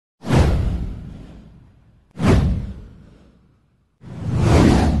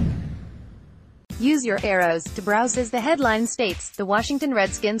Use your arrows to browse. As the headline states, the Washington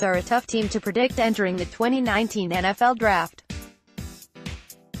Redskins are a tough team to predict entering the 2019 NFL Draft.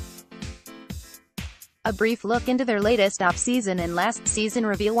 A brief look into their latest offseason and last season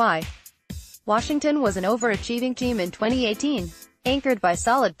reveal why. Washington was an overachieving team in 2018. Anchored by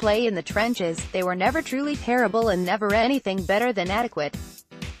solid play in the trenches, they were never truly terrible and never anything better than adequate.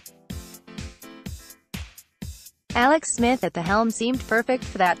 Alex Smith at the helm seemed perfect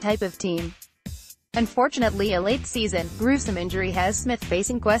for that type of team. Unfortunately, a late-season, gruesome injury has Smith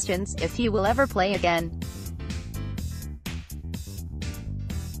facing questions if he will ever play again.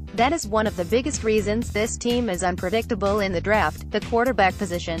 That is one of the biggest reasons this team is unpredictable in the draft, the quarterback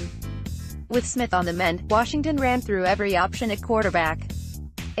position. With Smith on the mend, Washington ran through every option at quarterback.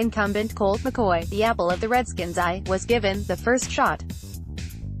 Incumbent Colt McCoy, the apple of the Redskins' eye, was given the first shot.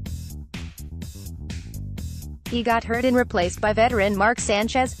 He got hurt and replaced by veteran Mark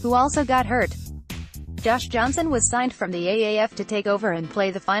Sanchez, who also got hurt. Josh Johnson was signed from the AAF to take over and play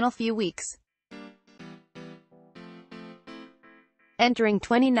the final few weeks. Entering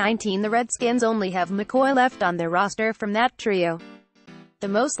 2019, the Redskins only have McCoy left on their roster from that trio. The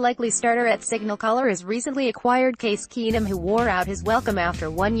most likely starter at signal caller is recently acquired Case Keenum, who wore out his welcome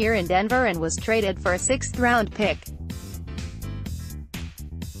after 1 year in Denver and was traded for a 6th-round pick.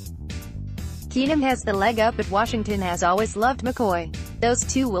 Keenum has the leg up, but Washington has always loved McCoy. Those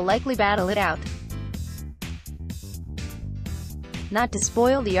two will likely battle it out. Not to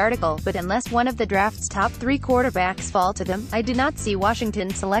spoil the article, but unless one of the draft's top 3 quarterbacks fall to them, I do not see Washington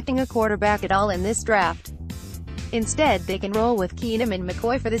selecting a quarterback at all in this draft. Instead, they can roll with Keenum and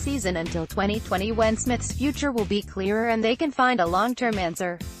McCoy for the season until 2020, when Smith's future will be clearer and they can find a long-term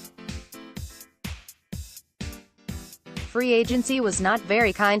answer. Free agency was not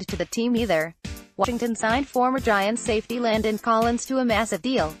very kind to the team either. Washington signed former Giants safety Landon Collins to a massive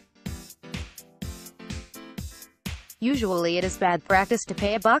deal. Usually it is bad practice to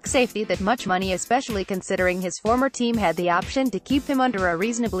pay a buck safety that much money, especially considering his former team had the option to keep him under a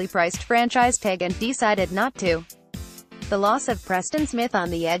reasonably priced franchise tag and decided not to. The loss of Preston Smith on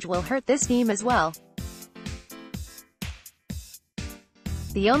the edge will hurt this team as well.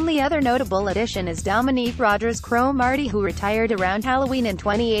 The only other notable addition is Dominique Rodgers-Cromartie, who retired around Halloween in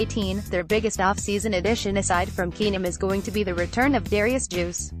 2018. Their biggest offseason addition aside from Keenum is going to be the return of Darius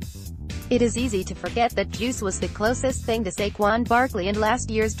Juice. It is easy to forget that Juice was the closest thing to Saquon Barkley in last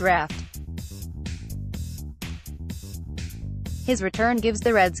year's draft. His return gives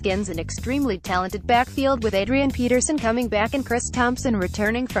the Redskins an extremely talented backfield, with Adrian Peterson coming back and Chris Thompson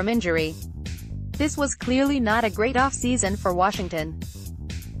returning from injury. This was clearly not a great offseason for Washington.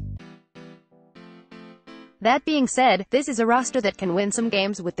 That being said, this is a roster that can win some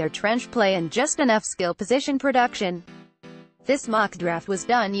games with their trench play and just enough skill position production. This mock draft was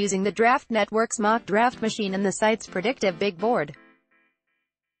done using the Draft Network's mock draft machine and the site's predictive big board.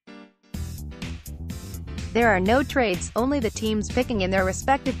 There are no trades, only the teams picking in their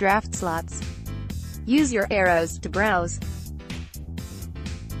respective draft slots. Use your arrows to browse.